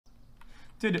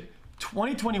Dude,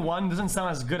 2021 doesn't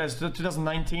sound as good as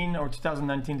 2019 or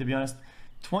 2019, to be honest.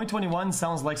 2021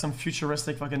 sounds like some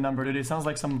futuristic fucking number, dude. It sounds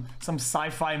like some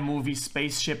sci-fi movie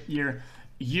spaceship year.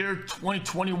 Year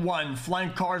 2021,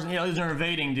 flying cars and aliens are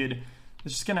invading, dude.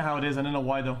 It's just kind of how it is. I don't know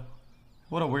why though.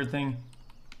 What a weird thing.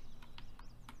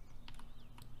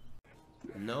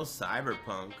 No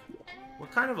cyberpunk?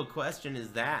 What kind of a question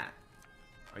is that?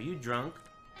 Are you drunk?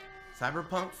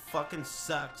 Cyberpunk fucking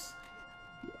sucks.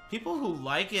 People who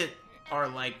like it are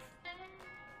like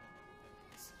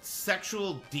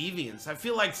sexual deviants. I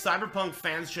feel like cyberpunk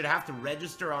fans should have to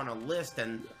register on a list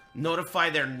and notify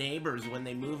their neighbors when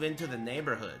they move into the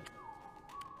neighborhood.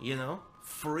 You know?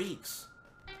 Freaks.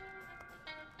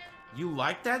 You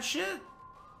like that shit?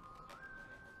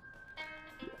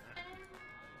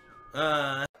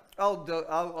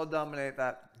 I'll dominate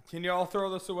that. Can you all throw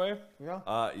this away?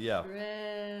 Yeah. Yeah.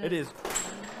 Shrimp. It is.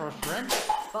 For shrimp?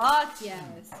 Fuck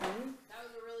yes. That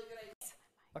was a really good idea.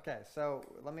 Okay, so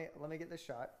let me get this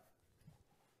shot.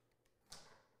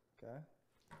 Okay.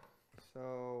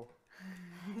 So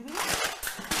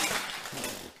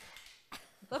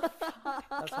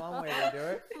that's one way to do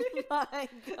it. Oh my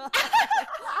god.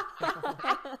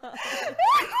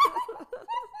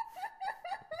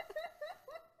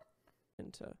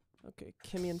 Okay,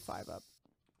 Kimmy and 5-up.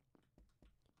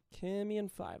 Kimmy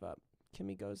and 5-up.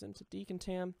 Kimmy goes into Deacon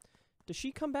Tam. Does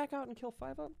she come back out and kill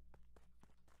 5-up?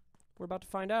 We're about to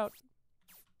find out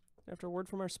after a word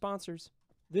from our sponsors.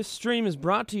 This stream is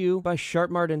brought to you by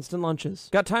Sharpmart Instant Lunches.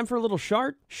 Got time for a little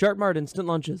Shart? Sharpmart Instant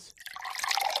Lunches.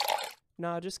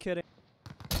 Nah, just kidding.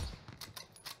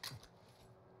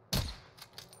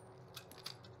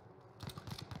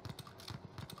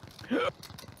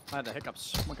 I had the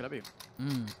hiccups. What could that be?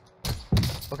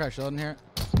 Okay, shield in here.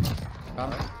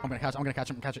 Got him. I'm gonna catch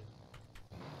him. Catch it.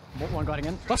 One guarding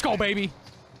in. Let's go, baby.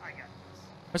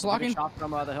 Mr. LAughing. Shot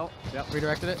from the hill. Yep.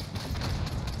 Redirected it.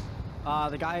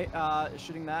 The guy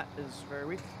shooting that is very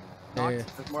weak. Knocked. Yeah.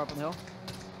 There's more up on the hill.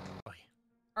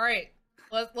 All right,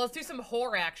 let's do some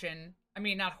whore action. I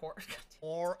mean, not whore.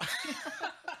 Or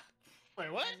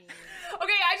wait, what?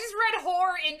 Okay, I just read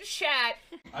whore in chat.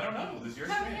 I don't know. This is your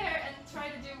Come stream. here and try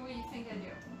to do what you think I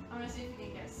do. I'm gonna see if you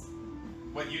can guess.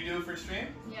 What you do for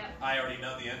stream? Yeah. I already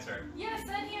know the answer. Yeah,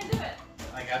 stand here and do it.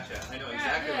 I gotcha. I know Yeah,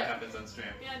 exactly do what it. happens on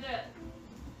stream. Yeah, do it.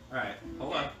 All right,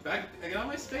 hold on. Back. I got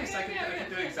my space. Okay, I can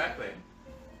do okay. it exactly.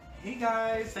 Hey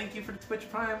guys, thank you for the Twitch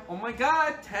Prime. Oh my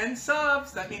God, 10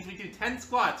 subs. That means we do 10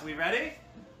 squats. We ready?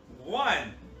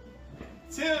 1,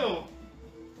 2,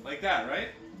 like that, right?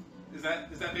 Is that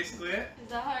basically it?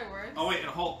 Is that how it works? Oh wait, and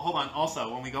hold on. Also,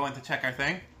 when we go in to check our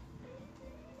thing.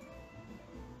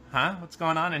 Huh? What's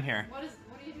going on in here? What are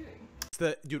you doing? It's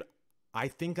the dude. I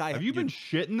think I have. You been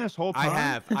shitting this whole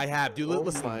time? I have. Dude, Oh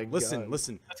listen.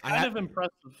 That's kind of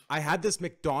impressive. I had this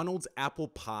McDonald's apple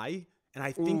pie, and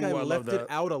I think I left it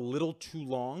out a little too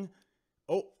long.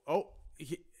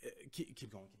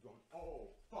 Keep going. Oh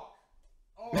fuck.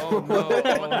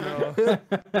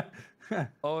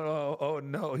 Oh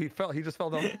no. He just fell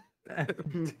down.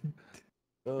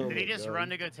 Did he just run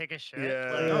to go take a shit?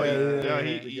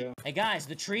 Yeah. Hey guys,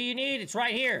 the tree you need, it's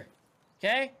right here.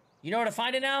 Okay? You know where to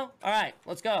find it now? Alright,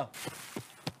 let's go.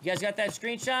 You guys got that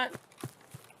screenshot?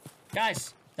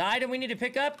 Guys, the item we need to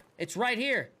pick up, it's right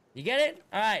here. You get it?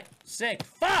 Alright, sick.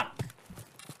 Fuck!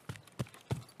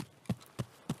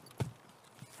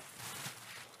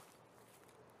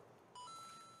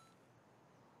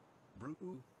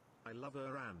 I love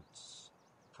her ants.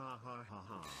 Ha ha ha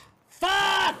ha.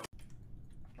 Fuck!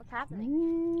 What's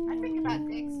happening? I think about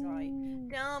dicks, right?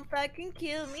 Don't fucking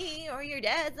kill me or your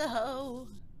dad's a hoe.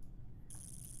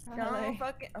 Don't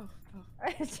fucking. Oh.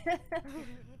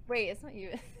 Wait, it's not you.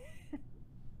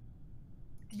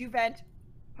 Did you vent?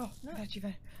 Oh, no. I thought you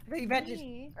vented. I thought you vented.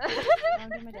 I'm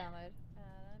doing my download.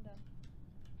 I'm done.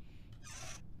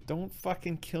 Don't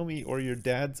fucking kill me or your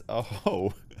dad's a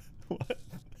hoe. What?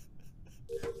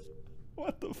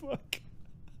 What the fuck?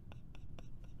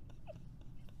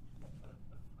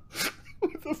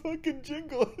 What the fucking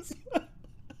jingle is that?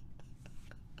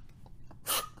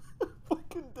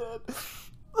 Fucking dead.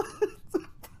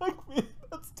 Fuck me,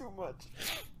 that's too much.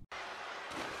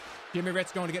 Jimmy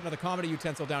Ritt's going to get another comedy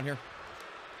utensil down here.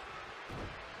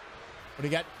 What do you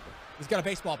get? He's got a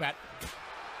baseball bat.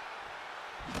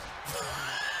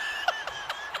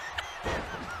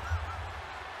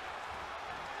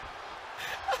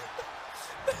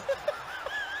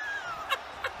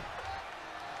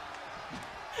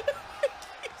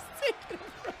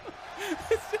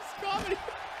 It's just comedy.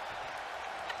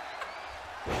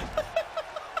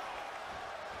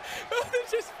 They're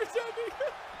just pretending.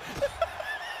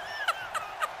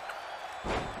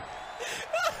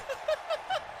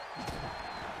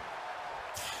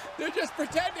 They're just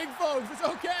pretending, folks. It's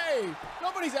okay.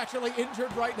 Nobody's actually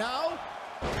injured right now.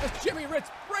 As Jimmy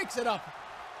Ritz breaks it up.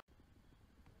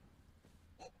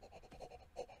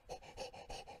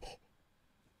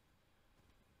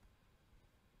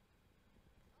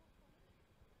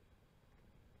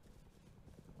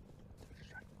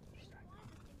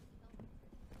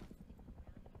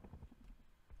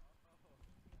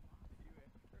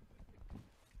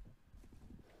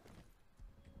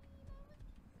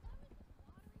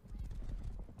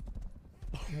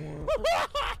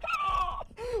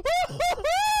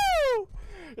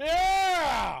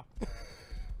 Yeah!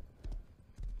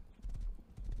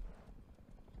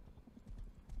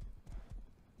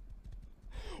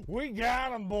 We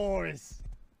got 'em, boys.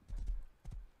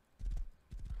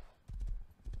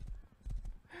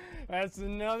 That's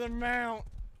another mount.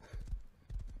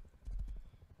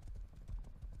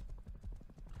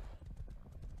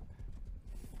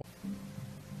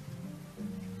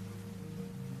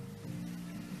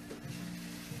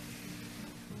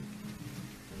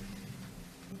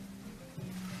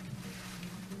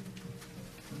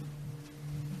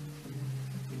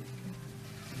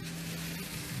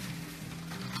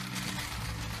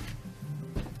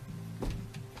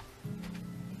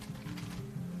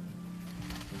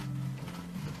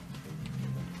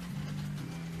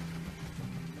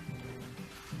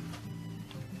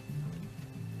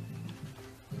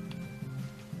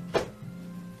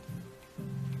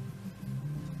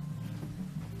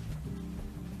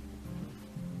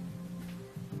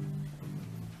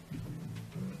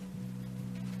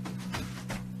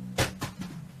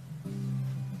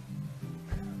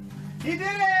 He did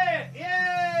it!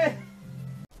 Yay!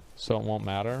 So it won't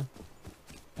matter,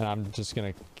 and I'm just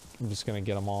gonna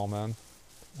get them all, man.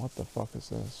 What the fuck is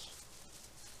this?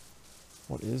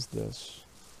 What is this?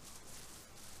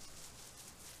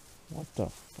 What the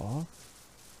fuck?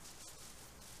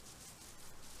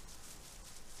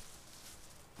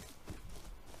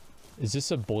 Is this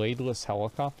a bladeless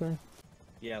helicopter?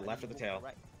 Yeah, left of the tail.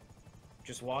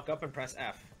 Just walk up and press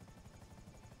F.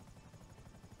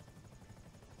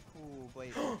 Ooh,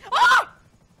 blade. Ah!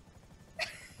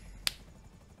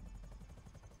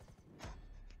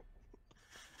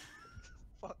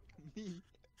 Fuck me.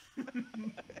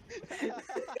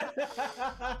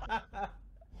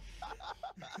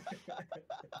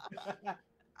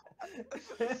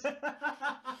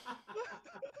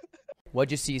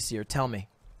 What'd you see, Seer? Tell me.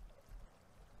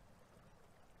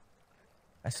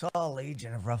 I saw a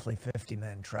legion of roughly 50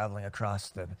 men traveling across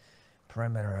the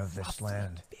perimeter of this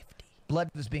land. Blood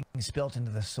was being spilt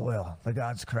into the soil. The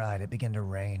gods cried. It began to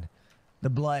rain. The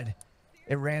blood,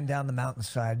 it ran down the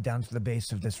mountainside, down to the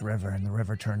base of this river, and the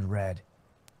river turned red,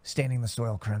 staining the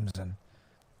soil crimson.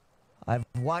 I've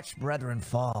watched brethren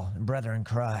fall and brethren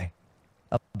cry.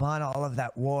 Upon all of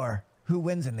that war, who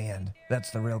wins in the end?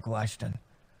 That's the real question.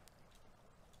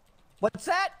 What's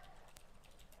that?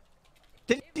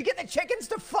 Did you get the chickens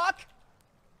to fuck?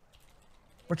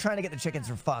 We're trying to get the chickens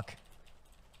to fuck.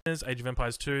 Age of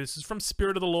Empires 2. This is from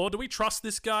Spirit of the Law. Do we trust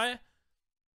this guy?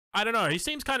 I don't know. He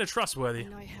seems kind of trustworthy. I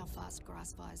know how fast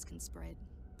grass fires can spread,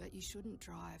 but you shouldn't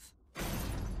drive.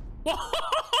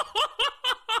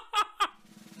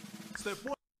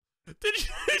 Did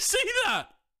you see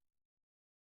that?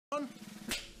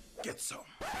 Get some.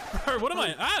 Bro, what am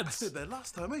I, ads? I said that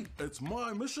last time, eh? It's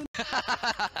my mission.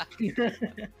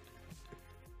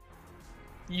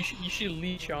 You should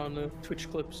leech on Twitch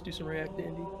clips, do some React,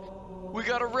 Andy. We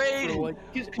got a raid!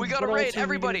 We got a raid!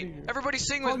 Everybody! Everybody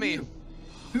sing with me!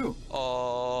 Who?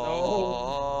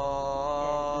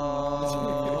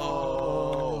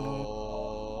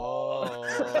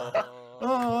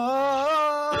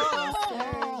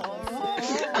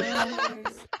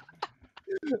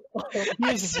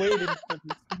 He was waiting for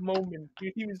this moment,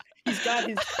 dude. He's got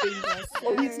his face.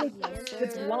 Oh, he's like,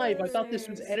 it's live. I thought this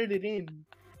was edited in.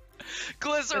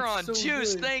 Glyceron, So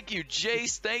Juice, good. thank you.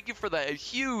 Jace, thank you for that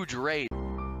huge raid.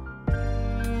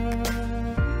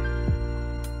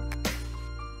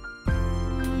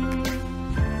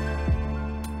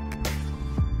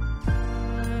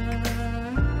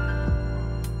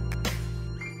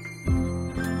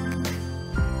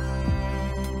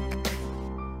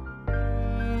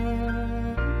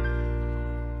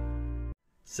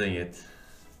 Sing it.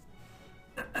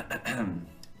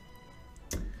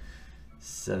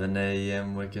 7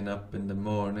 AM, waking up in the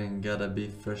morning, gotta be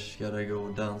fresh, gotta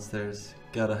go downstairs,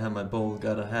 gotta have my bowl,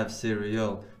 gotta have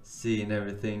cereal, seeing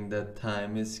everything that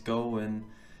time is going,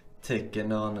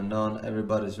 ticking on and on,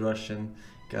 everybody's rushing,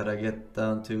 gotta get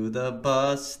down to the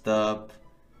bus stop,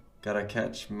 gotta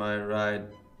catch my ride.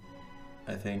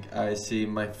 I think I see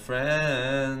my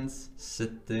friends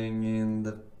sitting in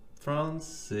the front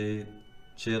seat,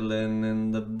 chilling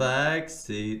in the back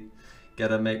seat.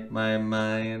 Gotta make my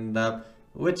mind up.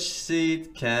 Which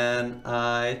seat can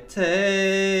I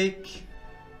take?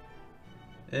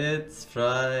 It's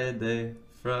Friday,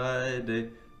 Friday.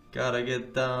 Gotta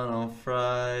get down on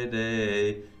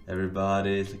Friday.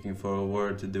 Everybody's looking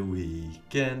forward to the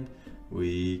weekend.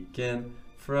 Weekend,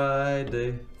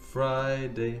 Friday,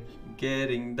 Friday.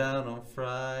 Getting down on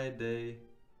Friday.